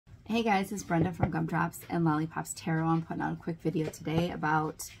Hey guys, it's Brenda from Gumdrops and Lollipops Tarot. I'm putting out a quick video today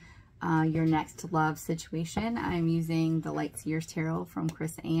about your next love situation. I'm using the Lightseer Tarot from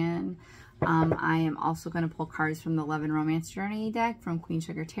Chris Ann. I am also going to pull cards from the Love and Romance Journey deck from Queen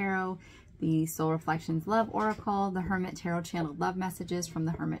Sugar Tarot, the Soul Reflections Love Oracle, the Hermit Tarot Channeled Love Messages from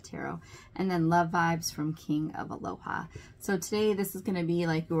the Hermit Tarot, and then Love Vibes from King of Aloha. So today this is going to be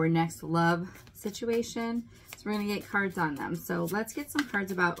like your next love situation. So we're going to get cards on them. So let's get some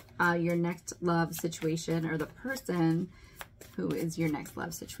cards about your next love situation, or the person who is your next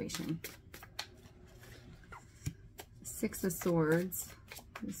love situation. Six of Swords.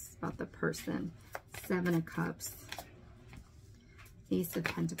 This is about the person. Seven of Cups. Ace of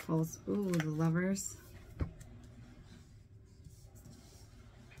Pentacles. Ooh, the Lovers.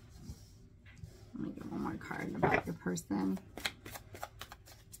 Let me get one more card about your person.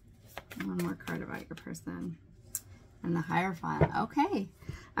 One more card about your person. And the Hierophant. Okay.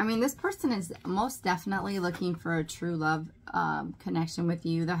 I mean, this person is most definitely looking for a true love connection with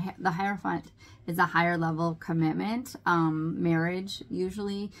you. The Hierophant is a higher level commitment, marriage,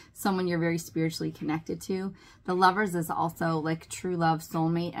 usually someone you're very spiritually connected to. The Lovers is also like true love,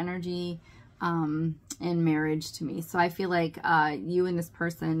 soulmate energy in marriage to me. So I feel like you and this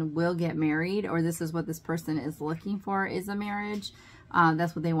person will get married, or this is what this person is looking for, is a marriage.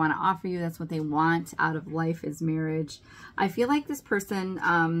 That's what they want to offer you. That's what they want out of life, is marriage. I feel like this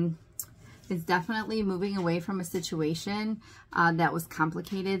person is definitely moving away from a situation that was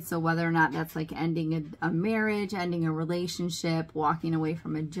complicated. So whether or not that's like ending a marriage, ending a relationship, walking away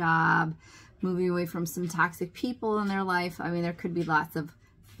from a job, moving away from some toxic people in their life. I mean, there could be lots of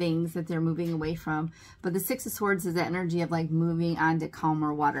things that they're moving away from. But the Six of Swords is the energy of like moving on to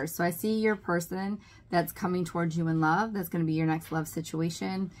calmer waters. So I see your person that's coming towards you in love. That's going to be your next love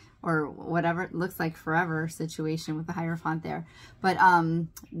situation, or whatever it looks like, forever situation with the Hierophant there. But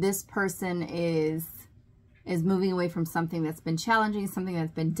this person is moving away from something that's been challenging, something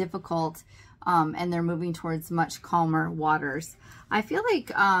that's been difficult, and they're moving towards much calmer waters. I feel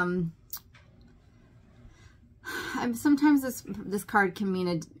like sometimes this card can mean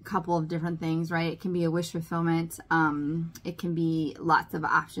a couple of different things, right? It can be a wish fulfillment. It can be lots of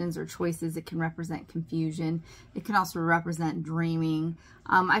options or choices. It can represent confusion. It can also represent dreaming.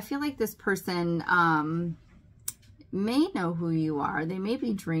 I feel like this person may know who you are. They may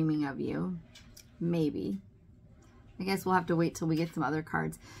be dreaming of you. Maybe. I guess we'll have to wait till we get some other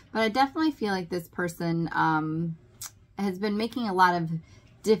cards. But I definitely feel like this person has been making a lot of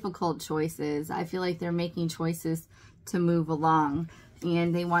difficult choices. I feel like they're making choices to move along,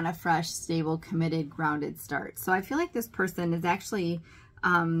 and they want a fresh, stable, committed, grounded start. So I feel like this person is actually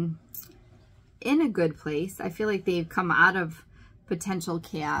in a good place. I feel like they've come out of potential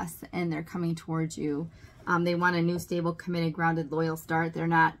chaos and they're coming towards you. They want a new, stable, committed, grounded, loyal start. They're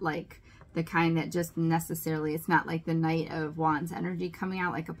not like the kind that just necessarily, it's not like the Knight of Wands energy coming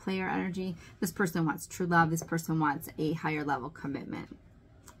out, like a player energy. This person wants true love. This person wants a higher level commitment.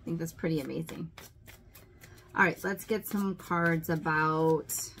 I think that's pretty amazing. All right, let's get some cards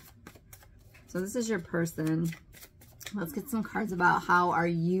about, so this is your person. Let's get some cards about how are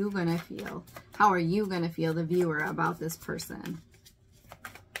you going to feel? How are you going to feel, the viewer, about this person?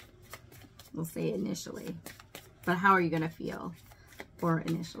 We'll say initially, but how are you going to feel? Or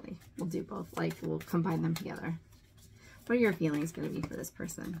initially. We'll do both, like we'll combine them together. What are your feelings going to be for this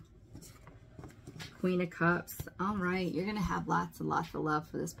person? Queen of Cups. All right, you're going to have lots and lots of love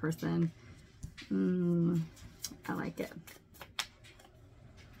for this person. I like it.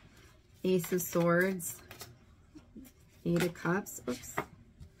 Ace of Swords. Eight of Cups. Oops.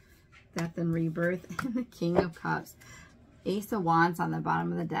 Death and Rebirth. And the King of Cups. Ace of Wands on the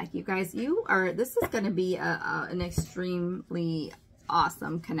bottom of the deck. You guys, this is going to be an extremely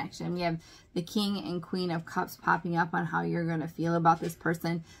awesome connection. We have the King and Queen of Cups popping up on how you're going to feel about this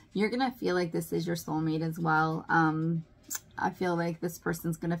person. You're going to feel like this is your soulmate as well. I feel like this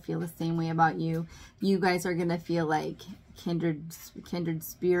person's going to feel the same way about you. You guys are going to feel like kindred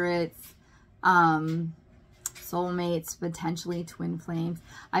spirits, soulmates, potentially twin flames.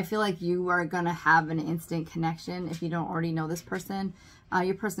 I feel like you are going to have an instant connection if you don't already know this person.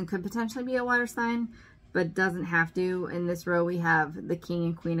 Your person could potentially be a water sign, but doesn't have to. In this row, we have the King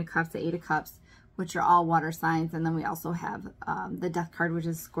and Queen of Cups, the Eight of Cups, which are all water signs. And then we also have the Death card, which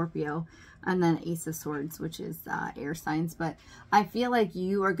is Scorpio. And then Ace of Swords, which is air signs. But I feel like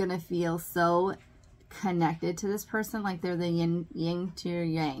you are going to feel so connected to this person, like they're the yin to your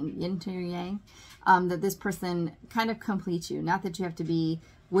yang, that this person kind of completes you. Not that you have to be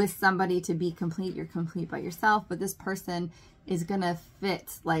with somebody to be complete. You're complete by yourself, but this person is going to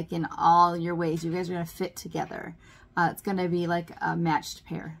fit like in all your ways. You guys are going to fit together. It's going to be like a matched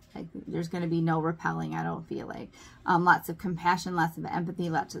pair. Like there's going to be no repelling, I don't feel like. Lots of compassion, lots of empathy,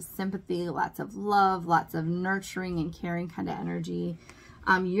 lots of sympathy, lots of love, lots of nurturing and caring kind of energy.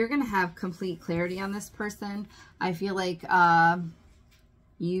 You're going to have complete clarity on this person. I feel like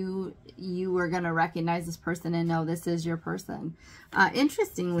you are going to recognize this person and know this is your person.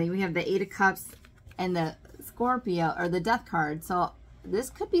 Interestingly, we have the 8 of Cups and the Scorpio, or the Death card. So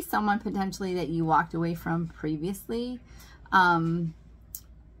this could be someone potentially that you walked away from previously. And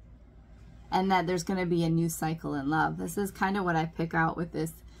that there's going to be a new cycle in love. This is kind of what I pick out with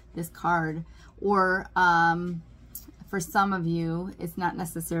this card. Or for some of you, it's not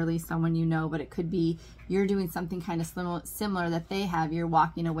necessarily someone you know, but it could be you're doing something kind of similar that they have. You're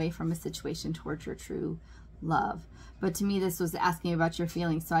walking away from a situation towards your true love. But to me, this was asking about your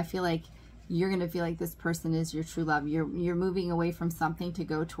feelings. So I feel like you're going to feel like this person is your true love. You're moving away from something to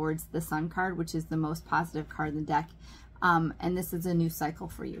go towards the Sun card, which is the most positive card in the deck. And this is a new cycle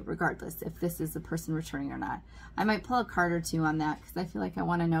for you, regardless if this is the person returning or not. I might pull a card or two on that because I feel like I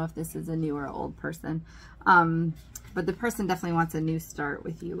want to know if this is a new or old person. But the person definitely wants a new start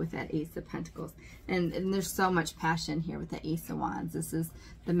with you with that Ace of Pentacles. And there's so much passion here with the Ace of Wands. This is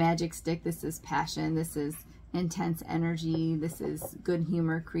the magic stick. This is passion. This is intense energy. This is good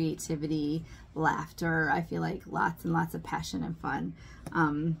humor, creativity, laughter. I feel like lots and lots of passion and fun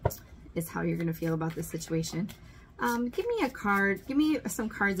is how you're going to feel about this situation. Give me a card. Give me some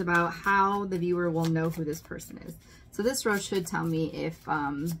cards about how the viewer will know who this person is. So this row should tell me if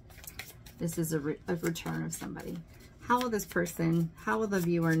this is a return of somebody. How will the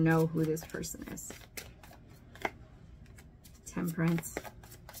viewer know who this person is? Temperance,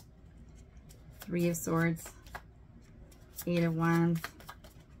 3 of Swords, 8 of Wands,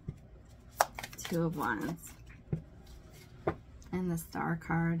 2 of Wands, and the Star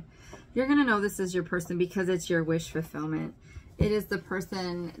card. You're going to know this is your person because it's your wish fulfillment. It is the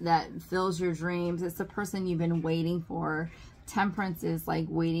person that fills your dreams. It's the person you've been waiting for. Temperance is like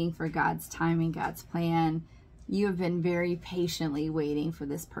waiting for God's timing, God's plan. You have been very patiently waiting for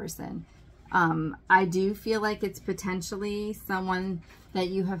this person. I do feel like it's potentially someone that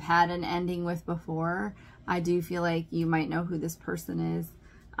you have had an ending with before. I do feel like you might know who this person is.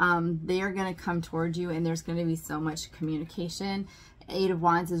 They are going to come towards you and there's going to be so much communication. 8 of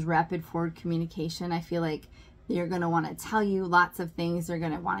Wands is rapid forward communication. I feel like they're going to want to tell you lots of things. They're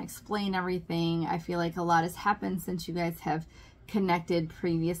going to want to explain everything. I feel like a lot has happened since you guys have connected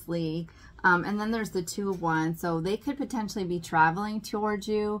previously. And then there's the 2 of Wands. So they could potentially be traveling towards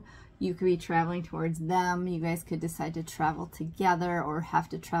you. You could be traveling towards them. You guys could decide to travel together or have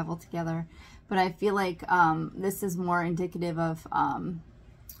to travel together. But I feel like this is more indicative of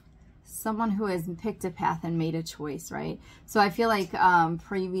someone who has picked a path and made a choice, right? So I feel like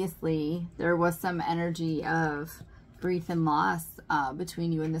previously there was some energy of grief and loss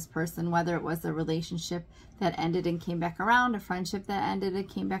between you and this person, whether it was a relationship that ended and came back around, a friendship that ended and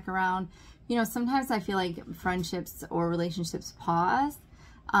came back around. You know, sometimes I feel like friendships or relationships pause.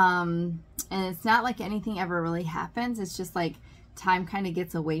 And it's not like anything ever really happens. It's just like time kind of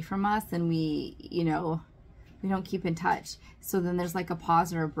gets away from us and we, you know, we don't keep in touch. So then there's like a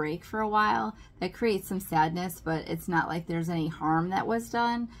pause or a break for a while that creates some sadness, but it's not like there's any harm that was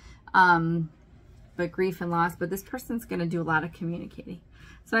done. But grief and loss, but this person's going to do a lot of communicating.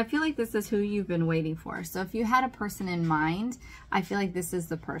 So I feel like this is who you've been waiting for. So if you had a person in mind, I feel like this is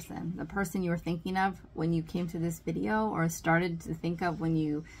the person you were thinking of when you came to this video or started to think of when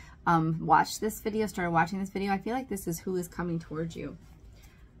you watched this video, started watching this video. I feel like this is who is coming towards you.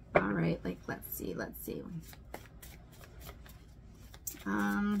 All right, like, let's see.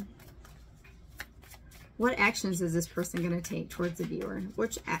 What actions is this person going to take towards the viewer?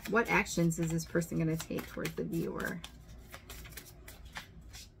 What actions is this person going to take towards the viewer?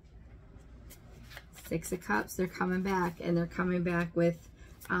 6 of Cups, they're coming back, and they're coming back with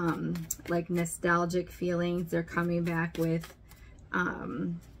like nostalgic feelings. They're coming back with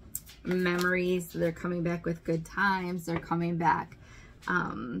memories. They're coming back with good times. They're coming back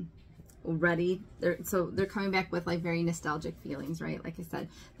ready. They're coming back with like very nostalgic feelings, right? Like I said,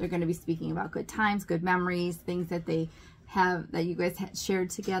 they're going to be speaking about good times, good memories, things that they have, that you guys had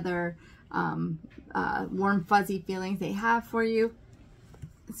shared together, warm fuzzy feelings they have for you.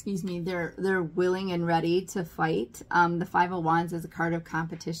 Excuse me. They're willing and ready to fight. The 5 of Wands is a card of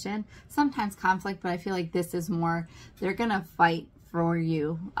competition, sometimes conflict, but I feel like this is more, they're going to fight for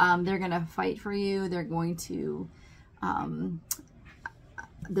you. They're going to fight for you. They're going to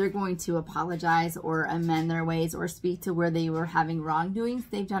apologize or amend their ways or speak to where they were having wrongdoings.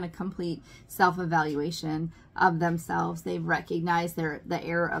 They've done a complete self-evaluation of themselves. They've recognized the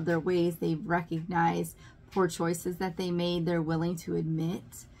error of their ways. They've recognized poor choices that they made. They're willing to admit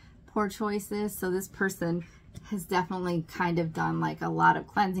poor choices. So this person has definitely kind of done like a lot of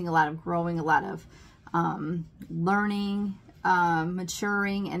cleansing, a lot of growing, a lot of learning,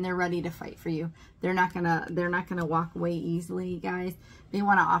 maturing, and they're ready to fight for you. They're not gonna walk away easily, guys. They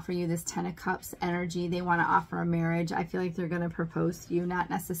want to offer you this 10 of Cups energy. They want to offer a marriage. I feel like they're going to propose to you, not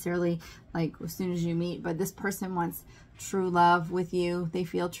necessarily like as soon as you meet, but this person wants true love with you. They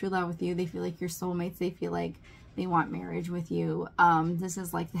feel true love with you. They feel like you're soulmates. They feel like they want marriage with you. This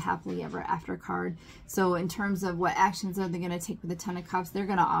is like the happily ever after card. So in terms of what actions are they going to take with the 10 of Cups, they're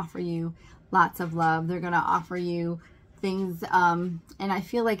going to offer you lots of love. They're going to offer you things, and I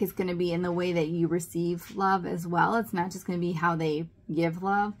feel like it's going to be in the way that you receive love as well. It's not just going to be how they give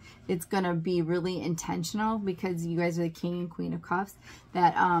love. It's going to be really intentional, because you guys are the King and Queen of Cups,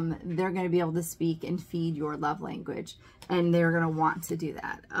 that they're going to be able to speak and feed your love language, and they're going to want to do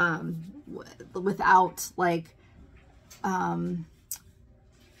that without like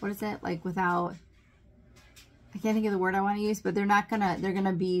what is it, like without, I can't think of the word I want to use, but they're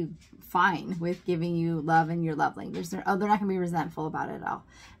gonna be fine with giving you love in your love language. They're not gonna be resentful about it at all.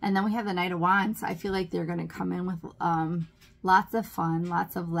 And then we have the Knight of Wands. I feel like they're gonna come in with lots of fun,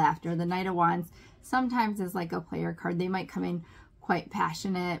 lots of laughter. The Knight of Wands sometimes is like a player card. They might come in quite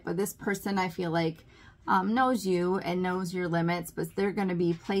passionate, but this person, I feel like, knows you and knows your limits, but they're gonna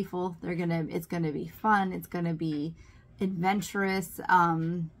be playful. It's gonna be fun. It's gonna be adventurous.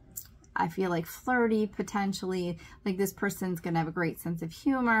 I feel like flirty potentially. Like this person's going to have a great sense of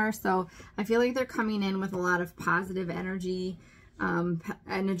humor. So I feel like they're coming in with a lot of positive energy,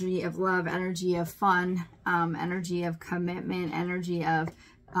 energy of love, energy of fun, energy of commitment, energy of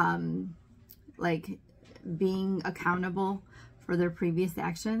like being accountable for their previous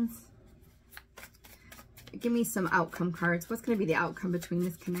actions. Give me some outcome cards. What's going to be the outcome between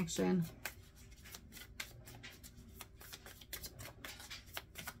this connection?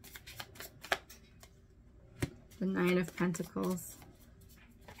 The Nine of Pentacles.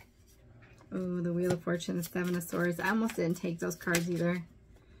 Oh, the Wheel of Fortune, the Seven of Swords. I almost didn't take those cards either.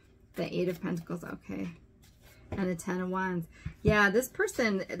 The Eight of Pentacles, okay. And the Ten of Wands. Yeah, this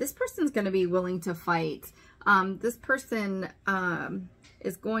person's going to be willing to fight. This person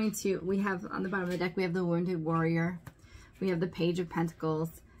is going to, we have on the bottom of the deck, we have the Wounded Warrior. We have the Page of Pentacles.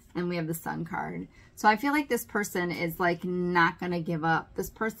 And we have the Sun card. So I feel like this person is like not going to give up.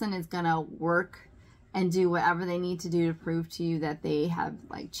 This person is going to work and do whatever they need to do to prove to you that they have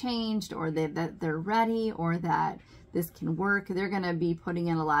like changed, or that they're ready, or that this can work. They're going to be putting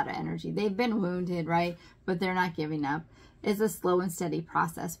in a lot of energy. They've been wounded, right? But they're not giving up. It's a slow and steady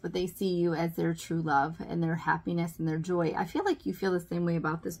process, but they see you as their true love and their happiness and their joy. I feel like you feel the same way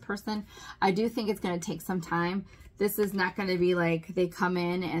about this person. I do think it's going to take some time. This is not going to be like they come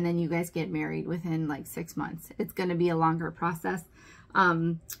in and then you guys get married within like 6 months. It's going to be a longer process.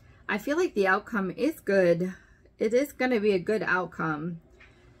 I feel like the outcome is good. It is going to be a good outcome.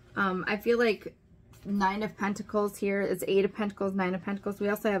 I feel like Nine of Pentacles here is Eight of Pentacles, Nine of Pentacles. We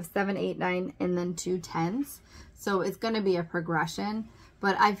also have 7, 8, 9, and then 2 tens. So it's going to be a progression.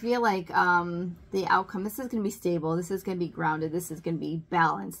 But I feel like the outcome, this is going to be stable. This is going to be grounded. This is going to be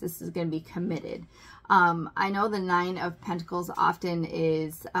balanced. This is going to be committed. I know the Nine of Pentacles often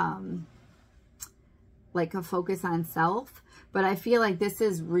is like a focus on self. But I feel like this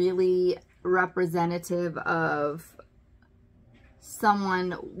is really representative of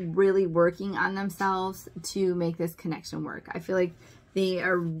someone really working on themselves to make this connection work. I feel like they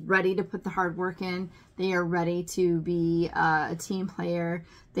are ready to put the hard work in. They are ready to be a team player.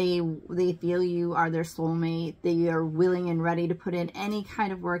 They feel you are their soulmate. They are willing and ready to put in any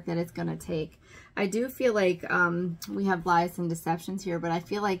kind of work that it's going to take. I do feel like we have lies and deceptions here, but I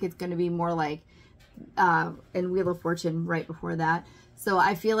feel like it's going to be more like and Wheel of Fortune right before that. So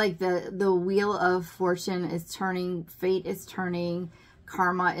I feel like the Wheel of Fortune is turning, fate is turning,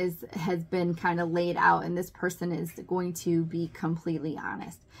 karma has been kind of laid out, and this person is going to be completely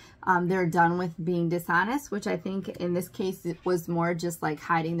honest. They're done with being dishonest, which I think in this case it was more just like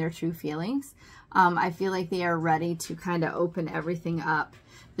hiding their true feelings. I feel like they are ready to kind of open everything up.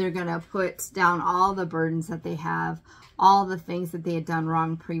 They're going to put down all the burdens that they have, all the things that they had done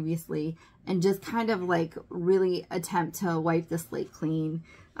wrong previously, and just kind of like really attempt to wipe the slate clean.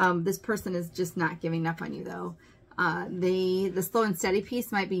 This person is just not giving up on you though. The slow and steady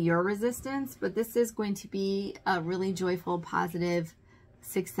piece might be your resistance, but this is going to be a really joyful, positive,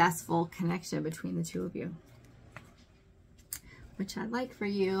 successful connection between the two of you, which I like for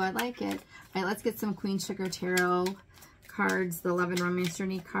you. I like it. All right, let's get some Queen Sugar Tarot cards, the Love and Romance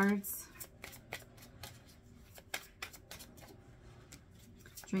Journey cards.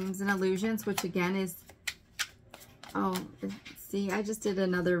 Dreams and Illusions, which again is Oh, see, I just did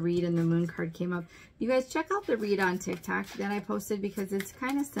another read and the moon card came up. You guys check out the read on TikTok that I posted because it's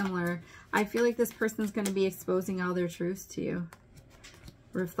kind of similar. I feel like this person's going to be exposing all their truths to you.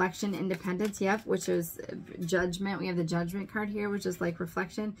 Reflection, independence, yep, which is judgment. We have the judgment card here, which is like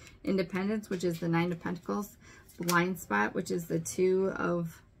reflection, independence, which is the 9 of Pentacles, blind spot, which is the 2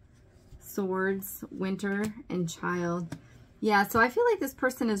 of Swords, winter, and child. Yeah, so I feel like this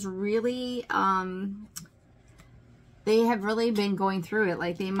person is really, they have really been going through it.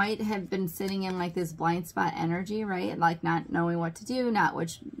 Like they might have been sitting in like this blind spot energy, right? Like not knowing what to do, not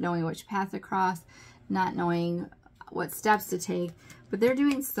knowing which path to cross, not knowing what steps to take. But they're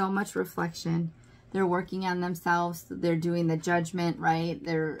doing so much reflection. They're working on themselves. They're doing the judgment, right?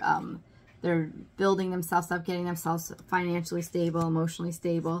 They're building themselves up, getting themselves financially stable, emotionally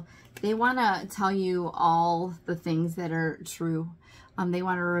stable. They want to tell you all the things that are true. They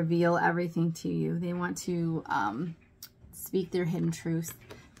want to reveal everything to you. They want to speak their hidden truths.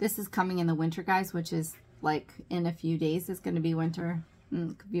 This is coming in the winter, guys, which is like in a few days. It's going to be winter.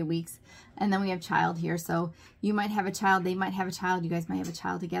 Could be weeks. And then we have child here. So you might have a child. They might have a child. You guys might have a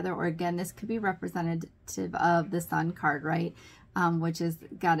child together. Or again, this could be representative of the Sun card, right? Which has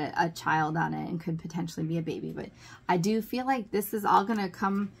got a child on it and could potentially be a baby. But I do feel like this is all going to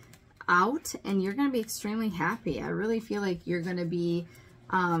come out and you're going to be extremely happy. I really feel like you're going to be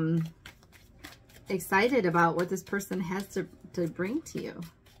excited about what this person has to bring to you.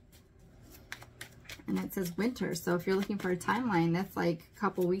 And it says winter. So if you're looking for a timeline, that's like a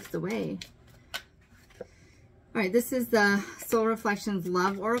couple weeks away. All right, this is the Soul Reflections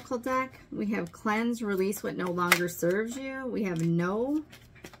Love Oracle deck. We have Cleanse, Release What No Longer Serves You. We have No.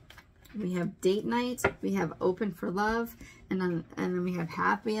 We have Date Night. We have Open for Love. And then we have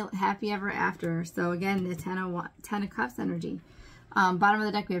Happy Ever After. So again, the 10 of Cups energy. Bottom of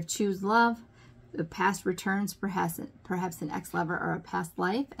the deck, we have Choose Love. The past returns, perhaps an ex-lover or a past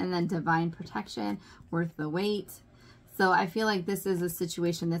life. And then Divine Protection, Worth the Wait. So I feel like this is a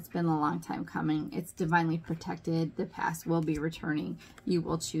situation that's been a long time coming. It's divinely protected. The past will be returning. You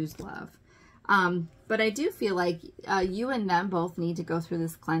will choose love. But I do feel like you and them both need to go through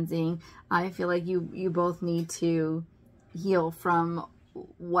this cleansing. I feel like you both need to heal from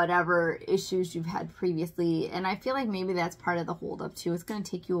whatever issues you've had previously. And I feel like maybe that's part of the holdup too. It's going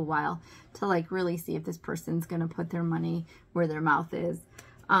to take you a while to like really see if this person's going to put their money where their mouth is.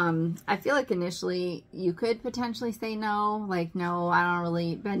 I feel like initially you could potentially say no, like, no, I don't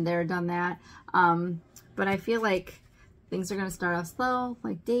really been there, done that. But I feel like things are going to start off slow,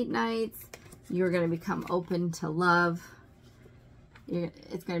 like date nights. You're going to become open to love.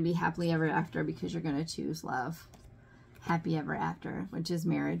 It's going to be happily ever after because you're going to choose love. Happy ever after, which is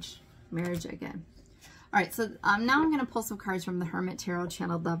marriage. Marriage again. All right, so now I'm going to pull some cards from the Hermit Tarot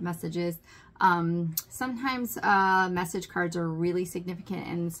Channeled Love Messages. Sometimes message cards are really significant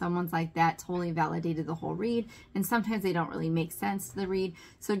and someone's like that totally validated the whole read, and sometimes they don't really make sense to the read.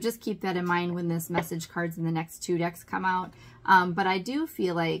 So just keep that in mind when this message cards in the next 2 decks come out. But I do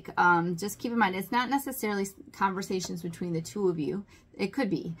feel like, just keep in mind, it's not necessarily conversations between the two of you. It could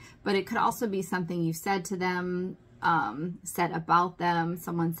be, but it could also be something you said to them, said about them,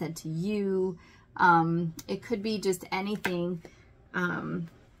 someone said to you. It could be just anything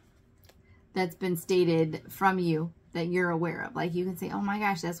that's been stated from you that you're aware of. Like you can say, oh my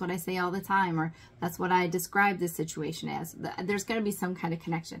gosh, that's what I say all the time, or that's what I describe this situation as. There's going to be some kind of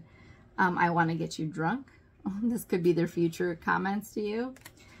connection. I want to get you drunk. This could be their future comments to you.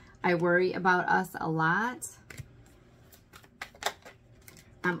 I worry about us a lot.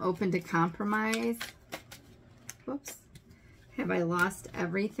 I'm open to compromise. Whoops. Have I lost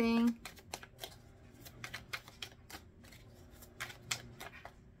everything?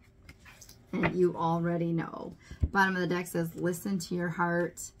 And you already know. Bottom of the deck says, listen to your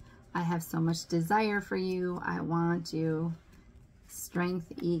heart. I have so much desire for you. I want you.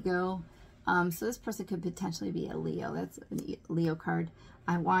 Strength, ego. So this person could potentially be a Leo. That's a Leo card.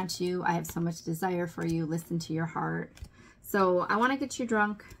 I want you. I have so much desire for you. Listen to your heart. So I want to get you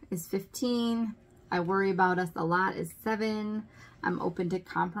drunk is 15. I worry about us a lot is 7. I'm open to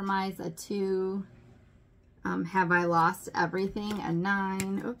compromise, a 2. Have I lost everything, a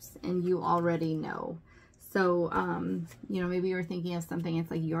 9. Oops, and you already know. So, you know, maybe you're thinking of something, it's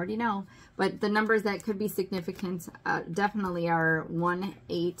like you already know. But the numbers that could be significant definitely are 1,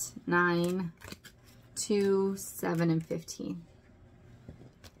 8, 9, 2, 7, and 15.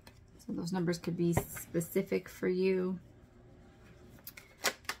 So those numbers could be specific for you.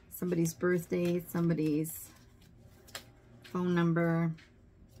 Somebody's birthday, somebody's phone number.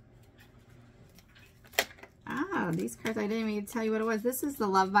 these cards, I didn't even tell you what it was. This is the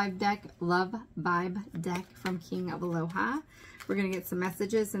Love Vibe deck from King of Aloha. We're going to get some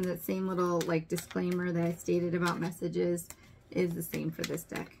messages, and that same little like disclaimer that I stated about messages is the same for this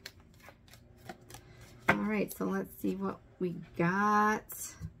deck. All right, so let's see what we got.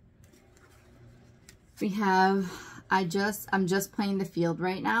 We have, I'm just playing the field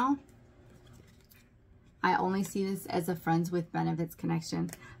right now. I only see this as a friends with benefits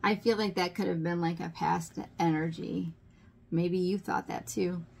connection. I feel like that could have been like a past energy. Maybe you thought that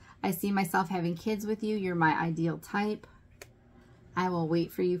too. I see myself having kids with you. You're my ideal type. I will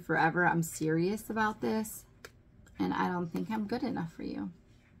wait for you forever. I'm serious about this. And I don't think I'm good enough for you.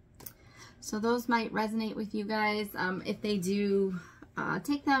 So those might resonate with you guys. If they do,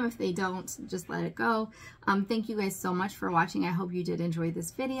 take them. If they don't, just let it go. Thank you guys so much for watching. I hope you did enjoy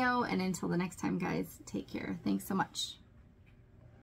this video. And until the next time, guys, take care. Thanks so much.